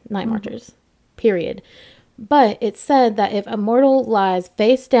night marchers. Period. But it's said that if a mortal lies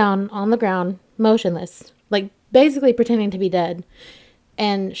face down on the ground, motionless, like basically pretending to be dead,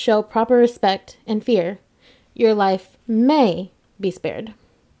 and show proper respect and fear, your life may be spared.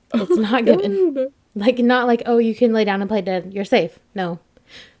 It's not given. Like, not like, oh, you can lay down and play dead. You're safe. No.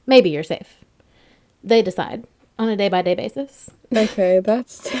 Maybe you're safe. They decide on a day-by-day basis. Okay,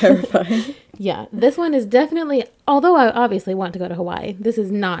 that's terrifying. Yeah, this one is definitely, although I obviously want to go to Hawaii, this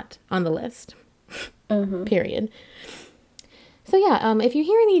is not on the list. Period. So yeah, if you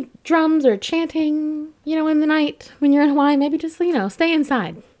hear any drums or chanting, in the night when you're in Hawaii, maybe just, stay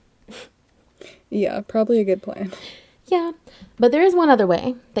inside. Yeah, probably a good plan. Yeah, but there is one other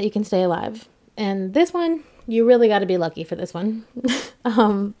way that you can stay alive. And this one, you really got to be lucky for this one.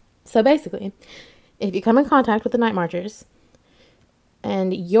 So basically, if you come in contact with the night marchers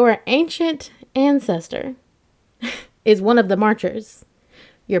and your ancient ancestor is one of the marchers,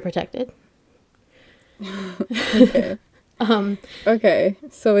 you're protected. Okay. Okay,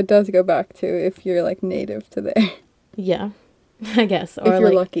 so it does go back to if you're like native to there. Yeah, I guess. Or If you're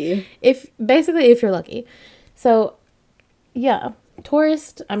like, lucky. if you're lucky. So, yeah,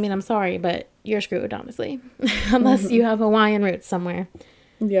 tourist, I mean, I'm sorry, but you're screwed, honestly. Unless you have Hawaiian roots somewhere.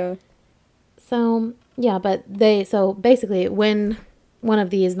 Yeah. So, yeah, so basically, when one of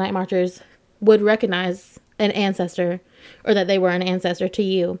these night marchers would recognize an ancestor, or that they were an ancestor to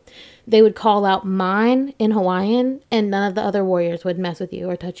you, they would call out mine in Hawaiian, and none of the other warriors would mess with you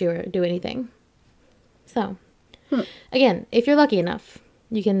or touch you or do anything. So, again, if you're lucky enough,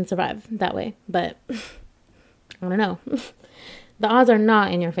 you can survive that way. But, I don't know. The odds are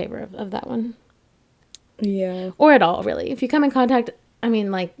not in your favor of that one. Yeah. Or at all, really. If you come in contact, I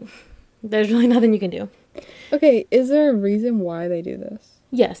mean, like, there's really nothing you can do. Okay, is there a reason why they do this?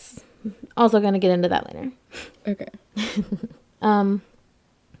 Yes. Also going to get into that later. Okay.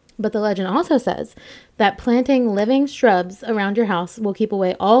 But the legend also says that planting living shrubs around your house will keep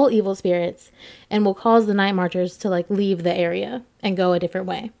away all evil spirits and will cause the night marchers to like leave the area and go a different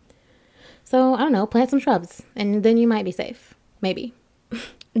way. So, I don't know, plant some shrubs and then you might be safe. Maybe.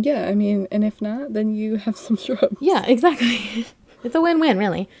 Yeah, I mean, and if not, then you have some shrubs. Yeah, exactly. It's a win-win,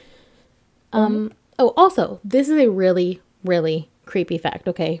 really. Oh, also, this is a really, really creepy fact,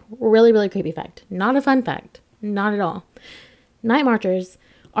 okay? Really, really creepy fact. Not a fun fact. Not at all. Night marchers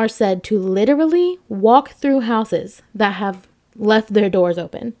are said to literally walk through houses that have left their doors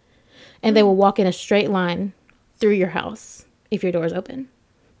open. And they will walk in a straight line through your house if your door's open.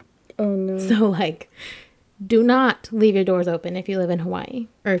 Oh, no. So, like, do not leave your doors open if you live in Hawaii.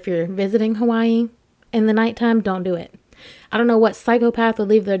 Or if you're visiting Hawaii in the nighttime, don't do it. I don't know what psychopath would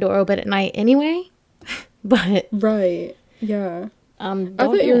leave their door open at night anyway. But Right. Yeah. I don't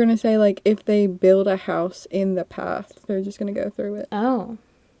thought do you were it. going to say, like, if they build a house in the path, they're just going to go through it. Oh,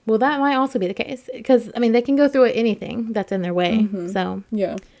 well, that might also be the case. Because, I mean, they can go through anything that's in their way. So,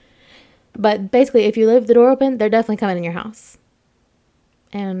 Yeah. but basically, if you leave the door open, they're definitely coming in your house.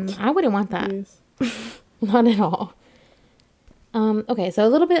 And I wouldn't want that. Jeez. Not at all. Okay, so a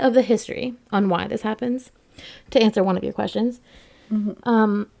little bit of the history on why this happens to answer one of your questions.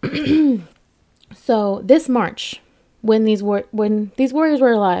 So this March, when these warriors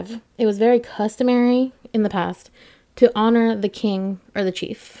were alive, it was very customary in the past to honor the king or the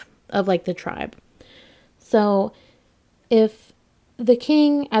chief of like the tribe. So if the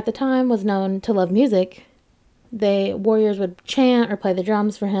king at the time was known to love music, warriors would chant or play the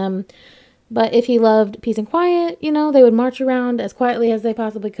drums for him. But if he loved peace and quiet, they would march around as quietly as they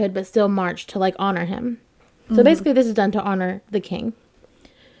possibly could, but still march to like honor him. So basically this is done to honor the king.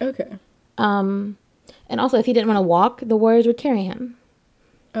 Okay. And also if he didn't want to walk, the warriors would carry him.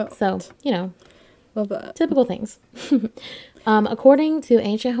 Oh. So, Love that. typical things. According to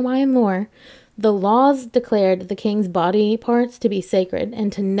ancient Hawaiian lore, the laws declared the king's body parts to be sacred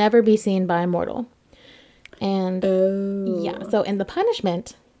and to never be seen by a mortal. And yeah, so and the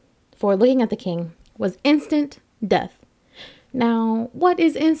punishment for looking at the king was instant death. Now, what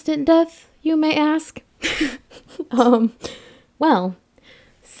is instant death, you may ask? Well,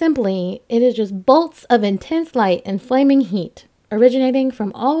 simply, it is just bolts of intense light and flaming heat originating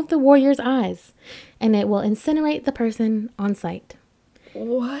from all of the warrior's eyes, and it will incinerate the person on sight.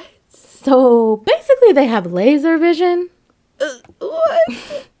 What? So basically they have laser vision.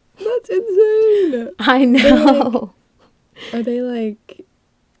 What? That's insane. I know. Are they like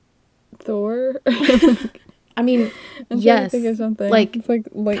Thor? I mean, I'm yes. trying to think of something. Like, it's like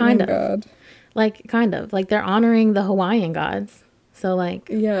lightning kind of. god. Like, kind of. Like, they're honoring the Hawaiian gods. So, like...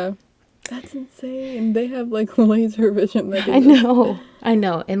 Yeah. That's insane. They have, like, laser vision. I know.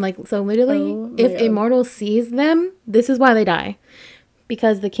 And, like, so literally, if a mortal sees them, this is why they die.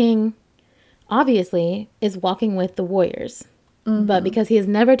 Because the king, obviously, is walking with the warriors. Mm-hmm. But because he is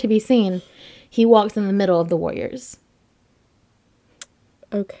never to be seen, he walks in the middle of the warriors.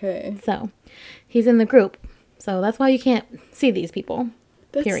 Okay. So, he's in the group. So, that's why you can't see these people.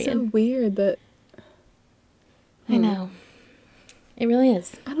 That's period. So weird that... I know. It really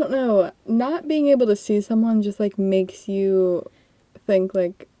is. I don't know. Not being able to see someone just, like, makes you think,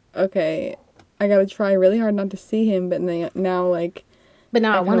 like, okay, I gotta try really hard not to see him, but now, like... But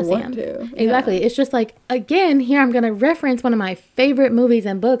now I want to see him. Exactly. Yeah. It's just like, again, here I'm going to reference one of my favorite movies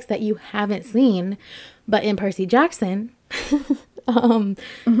and books that you haven't seen. But in Percy Jackson,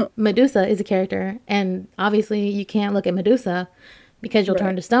 Medusa is a character. And obviously you can't look at Medusa because you'll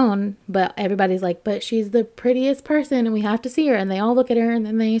turn to stone. But everybody's like, but she's the prettiest person and we have to see her. And they all look at her and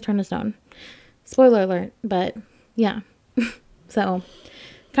then they turn to stone. Spoiler alert. But yeah. So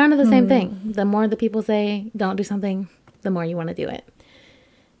kind of the same thing. The more the people say don't do something, the more you want to do it.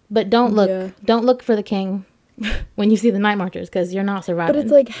 But don't look for the king when you see the night marchers because you're not surviving. But it's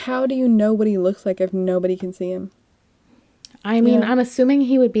like, how do you know what he looks like if nobody can see him? I mean, I'm assuming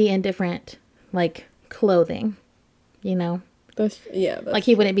he would be in different, like, clothing, like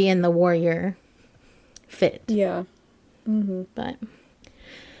he wouldn't be in the warrior fit. Yeah. Mm-hmm. But,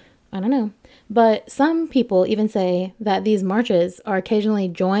 I don't know. But some people even say that these marches are occasionally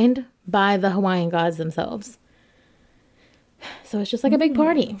joined by the Hawaiian gods themselves. So it's just like a big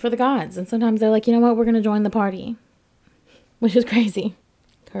party for the gods. And sometimes they're like, you know what, we're going to join the party. Which is crazy.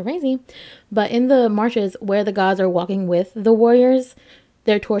 Crazy. But in the marches where the gods are walking with the warriors,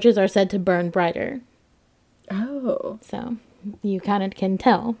 their torches are said to burn brighter. Oh. So you kind of can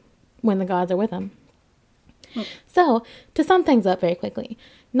tell when the gods are with them. Oh. So to sum things up very quickly,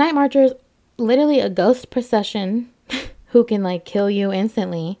 night marchers, literally a ghost procession who can like kill you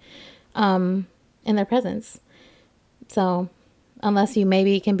instantly in their presence. So, unless you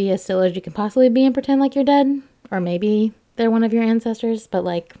maybe can be as still as you can possibly be and pretend like you're dead, or maybe they're one of your ancestors, but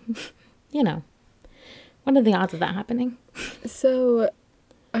like, what are the odds of that happening? So,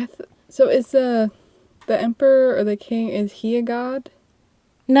 so is the emperor or the king, is he a god?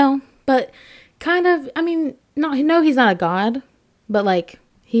 No, but kind of. I mean, no, he's not a god, but like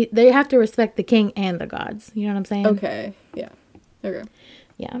they have to respect the king and the gods. You know what I'm saying? Okay. Yeah. Okay.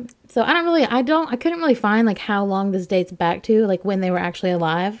 Yeah. So I couldn't really find like how long this dates back to, like when they were actually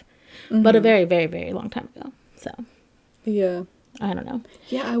alive, but a very, very, very long time ago. So. Yeah. I don't know.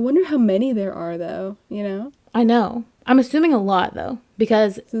 Yeah. I wonder how many there are though, I know. I'm assuming a lot though,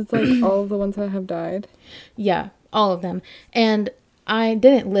 because. It's like all of the ones that have died. Yeah. All of them. And I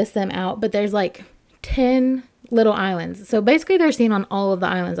didn't list them out, but there's like 10 little islands. So basically they're seen on all of the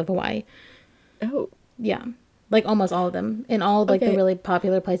islands of Hawaii. Oh. Yeah. Like almost all of them in all of like the really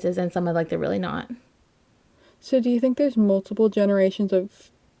popular places and some of like the really not. So do you think there's multiple generations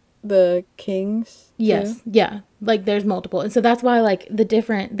of the kings? Yes. Too? Yeah. Like there's multiple. And so that's why like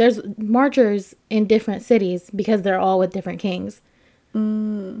there's marchers in different cities because they're all with different kings.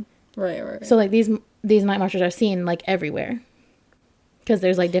 Right. So like these night marchers are seen like everywhere because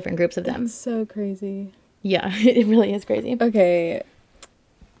there's like different groups of them. That's so crazy. Yeah, it really is crazy. Okay.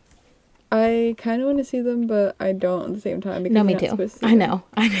 I kind of want to see them, but I don't at the same time. Because no, me too. I know.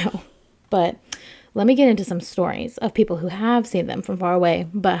 But let me get into some stories of people who have seen them from far away,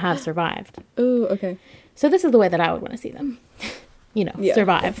 but have survived. Ooh, okay. So this is the way that I would want to see them.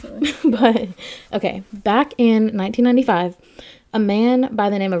 Survive. But, okay. Back in 1995, a man by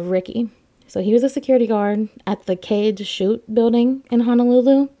the name of Ricky So he was a security guard at the Cage Shoot building in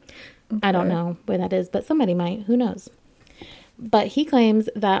Honolulu. Okay. I don't know where that is, but somebody might. Who knows? But he claims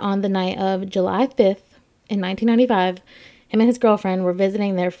that on the night of July 5th in 1995, him and his girlfriend were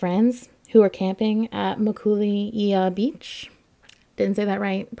visiting their friends who were camping at Mokuleia Beach. Didn't say that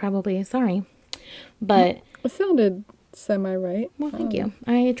right, probably. Sorry. But it sounded semi-right. Well, thank you.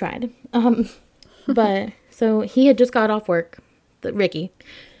 I tried. But so he had just got off work, Ricky.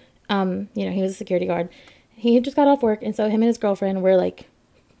 He was a security guard. He had just got off work, and so him and his girlfriend were like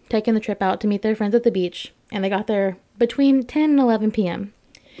taking the trip out to meet their friends at the beach, and they got there between 10 and 11 p.m.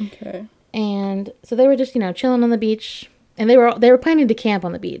 Okay. And so they were just, chilling on the beach, and they were planning to camp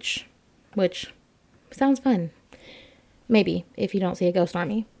on the beach, which sounds fun. Maybe if you don't see a ghost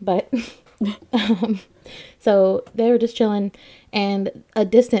army, but so they were just chilling, and a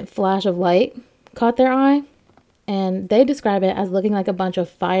distant flash of light caught their eye, and they describe it as looking like a bunch of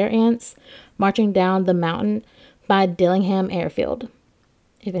fire ants marching down the mountain by Dillingham Airfield,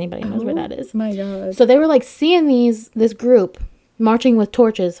 if anybody knows where that is. My God. So they were like seeing this group marching with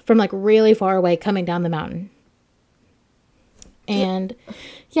torches from like really far away coming down the mountain. And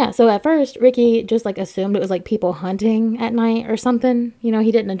yeah, so at first Ricky just like assumed it was like people hunting at night or something. He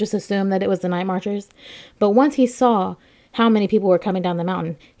didn't just assume that it was the night marchers. But once he saw how many people were coming down the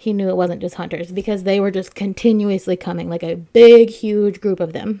mountain, he knew it wasn't just hunters, because they were just continuously coming, like a big, huge group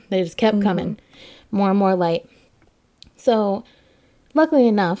of them. They just kept coming, more and more light. So luckily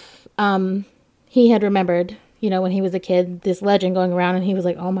enough, he had remembered, when he was a kid, this legend going around, and he was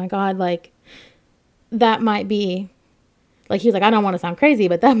like, oh my God, like that might be, like, he was like, I don't want to sound crazy,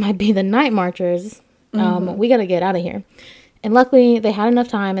 but that might be the night marchers. We got to get out of here. And luckily they had enough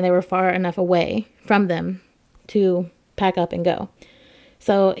time, and they were far enough away from them to pack up and go.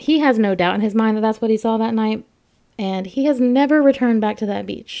 So he has no doubt in his mind that that's what he saw that night. And he has never returned back to that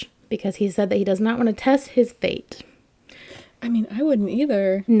beach, because he said that he does not want to test his fate. I mean, I wouldn't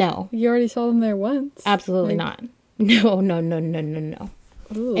either. No. You already saw them there once. Absolutely not. No.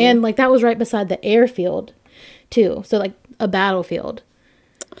 Ooh. And like that was right beside the airfield too. So like a battlefield.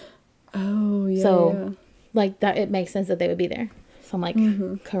 Oh, yeah. So like that, it makes sense that they would be there. So I'm like,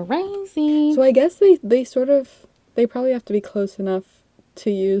 crazy. So I guess they probably have to be close enough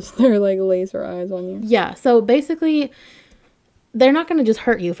to use their like laser eyes on you. Yeah. So basically they're not going to just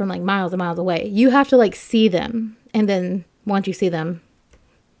hurt you from like miles and miles away. You have to like see them, and then once you see them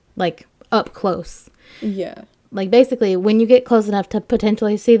like up close. Yeah. Like basically when you get close enough to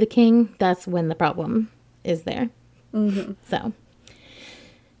potentially see the king, that's when the problem is there. So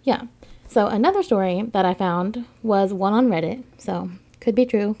yeah. So another story that I found was one on Reddit. So could be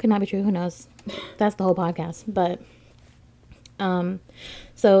true, could not be true, who knows? That's the whole podcast. But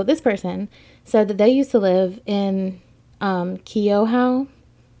so this person said that they used to live in Keauhou,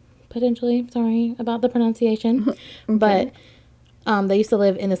 potentially, sorry about the pronunciation. Okay. But they used to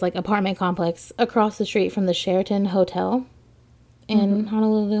live in this like apartment complex across the street from the Sheraton Hotel in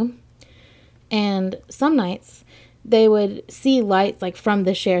Honolulu. And some nights they would see lights like from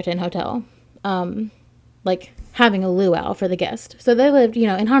the Sheraton Hotel, like having a luau for the guest. So they lived,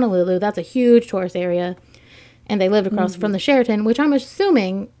 in Honolulu. That's a huge tourist area. And they lived across from the Sheraton, which I'm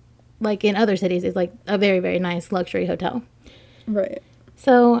assuming, like in other cities, is like a very, very nice luxury hotel. Right.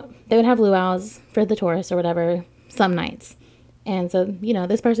 So they would have luau's for the tourists or whatever some nights. And so,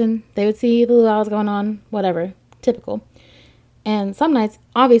 this person, they would see the luau's going on, whatever, typical. And some nights,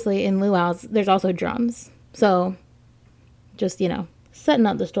 obviously in luau's, there's also drums. So just, setting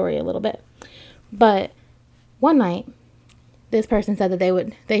up the story a little bit. But one night, this person said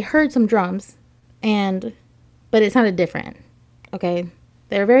that they heard some drums, but it sounded different. Okay.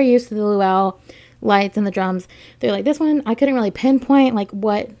 They were very used to the luau lights and the drums. They're like, this one, I couldn't really pinpoint like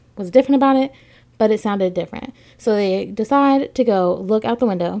what was different about it, but it sounded different. So they decide to go look out the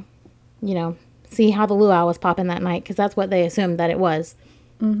window, see how the luau was popping that night, because that's what they assumed that it was.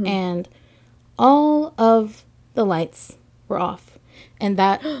 And all of the lights were off, and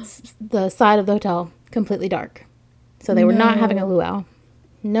that's the side of the hotel completely dark. So they were not having a luau.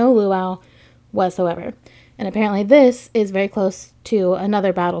 No luau whatsoever. And apparently this is very close to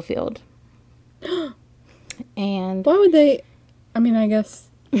another battlefield. And why would they, I mean, I guess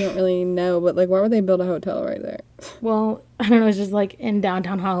you don't really know, but like, why would they build a hotel right there? Well, I don't know, it's just like in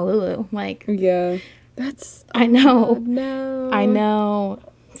downtown Honolulu. Like, yeah. That's, I know. God, no. I know.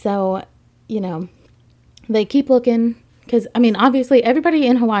 So, they keep looking, because, I mean, obviously everybody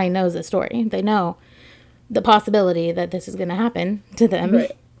in Hawaii knows this story. They know the possibility that this is going to happen to them.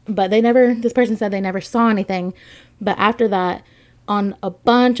 Right. But this person said they never saw anything. But after that, on a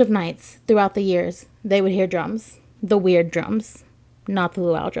bunch of nights throughout the years, they would hear drums. The weird drums, not the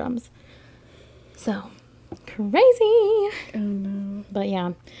luau drums. So crazy. Oh no. But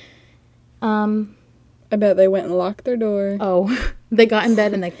yeah. I bet they went and locked their door. Oh, they got in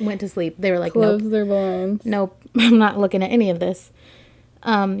bed and they went to sleep. They were like, Closed nope. their blinds. Nope. I'm not looking at any of this.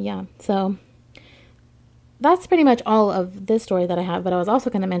 Yeah. So that's pretty much all of this story that I have. But I was also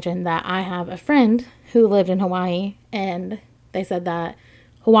going to mention that I have a friend who lived in Hawaii, and they said that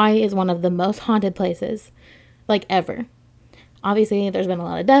Hawaii is one of the most haunted places, like, ever. Obviously, there's been a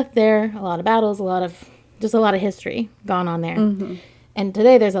lot of death there, a lot of battles, a lot of history gone on there. Mm-hmm. And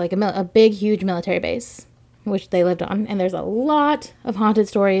today there's like a big, huge military base, which they lived on. And there's a lot of haunted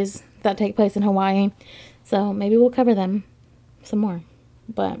stories that take place in Hawaii. So maybe we'll cover them some more.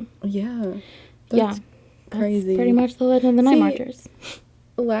 But yeah, yeah, crazy. That's pretty much the Legend of the Night Marchers.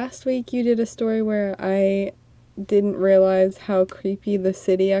 Last week you did a story where I didn't realize how creepy the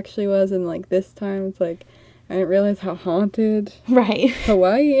city actually was, and like this time it's like I didn't realize how haunted Right.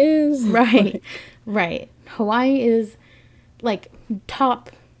 Hawaii is. Right. Right. Hawaii is like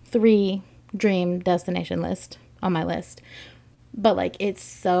top 3 dream destination list on my list. But like it's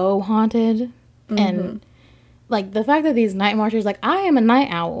so haunted. And like the fact that these night marchers, like I am a night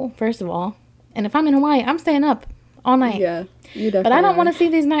owl, first of all. And if I'm in Hawaii, I'm staying up all night. Yeah, you definitely But I don't are. want to see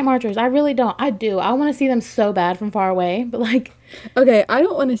these night marchers. I really don't. I do. I want to see them so bad from far away. But like, Okay, I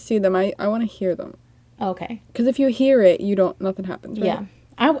don't want to see them. I want to hear them. okay. Because if you hear it, nothing happens, right? Yeah.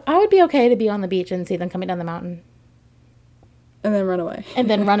 I would be okay to be on the beach and see them coming down the mountain. And then run away. And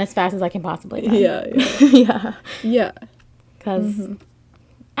then run as fast as I can possibly run. Yeah. Yeah. Yeah. Because,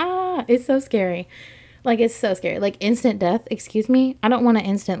 it's so scary. Like, it's so scary. Like, instant death, excuse me. I don't want to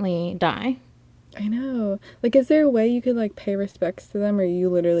instantly die. I know. Like, is there a way you could, like, pay respects to them, or you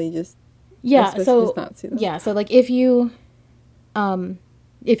literally just... Yeah, supposed to so, just not see them? yeah, so, like, if you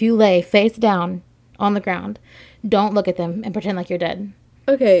lay face down on the ground, don't look at them and pretend like you're dead.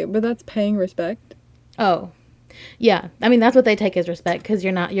 Okay, but that's paying respect. Oh, yeah. I mean, that's what they take as respect, because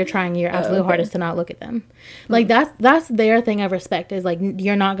you're trying your absolute okay. hardest to not look at them. Like, that's their thing of respect, is, like,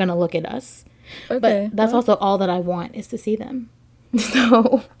 you're not going to look at us. Okay. But that's also all that I want, is to see them.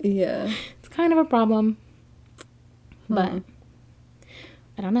 So, Yeah. it's kind of a problem. But,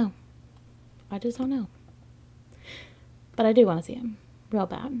 I don't know. I just don't know. But I do want to see them. Real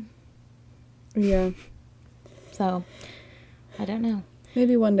bad. Yeah. So, I don't know.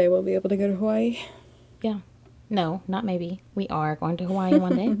 Maybe one day we'll be able to go to Hawaii. Yeah. No, not maybe. We are going to Hawaii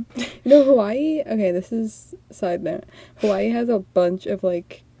one day. You know, Hawaii... Okay, this is side note. Hawaii has a bunch of,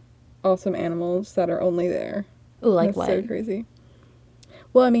 like, awesome animals that are only there. Ooh, like That's what? so crazy.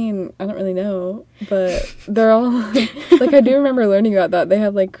 Well, I mean, I don't really know, but they're all... like, I do remember learning about that. They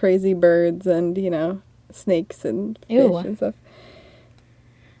have, like, crazy birds and, you know, snakes and fish Ew. and stuff.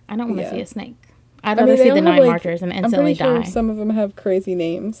 I don't want to Yeah. see a snake. I'd I rather mean, see they the all have, night like- marchers and I'm instantly pretty sure die. some of them have crazy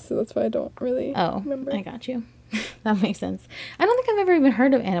names, so that's why I don't really remember. I got you. That makes sense. I don't think I've ever even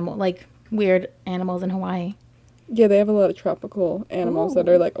heard of weird animals in Hawaii. Yeah, they have a lot of tropical animals that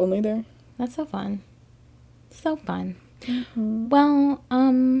Ooh. are, like, only there. That's so fun. So fun. Mm-hmm. Well,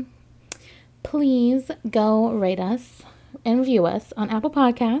 please go rate us and review us on Apple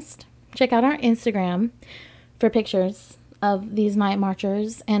Podcast. Check out our Instagram for pictures of these night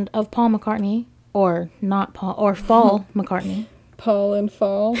marchers and of Paul McCartney, or not Paul, or Fall McCartney. Paul and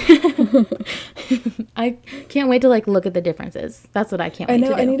Fall. I can't wait to look at the differences. That's what I can't wait I know,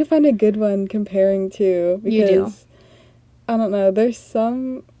 to do. I need to find a good one comparing to, because You do. I don't know,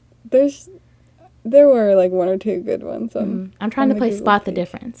 there were like 1 or 2 good ones on I'm trying to on the play Google spot the page.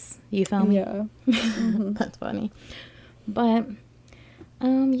 difference. You feel me? Yeah. That's funny. But,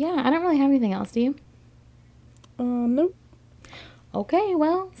 yeah, I don't really have anything else, do you? Nope. Okay,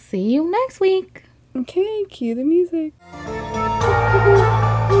 well, see you next week. Okay, cue the music.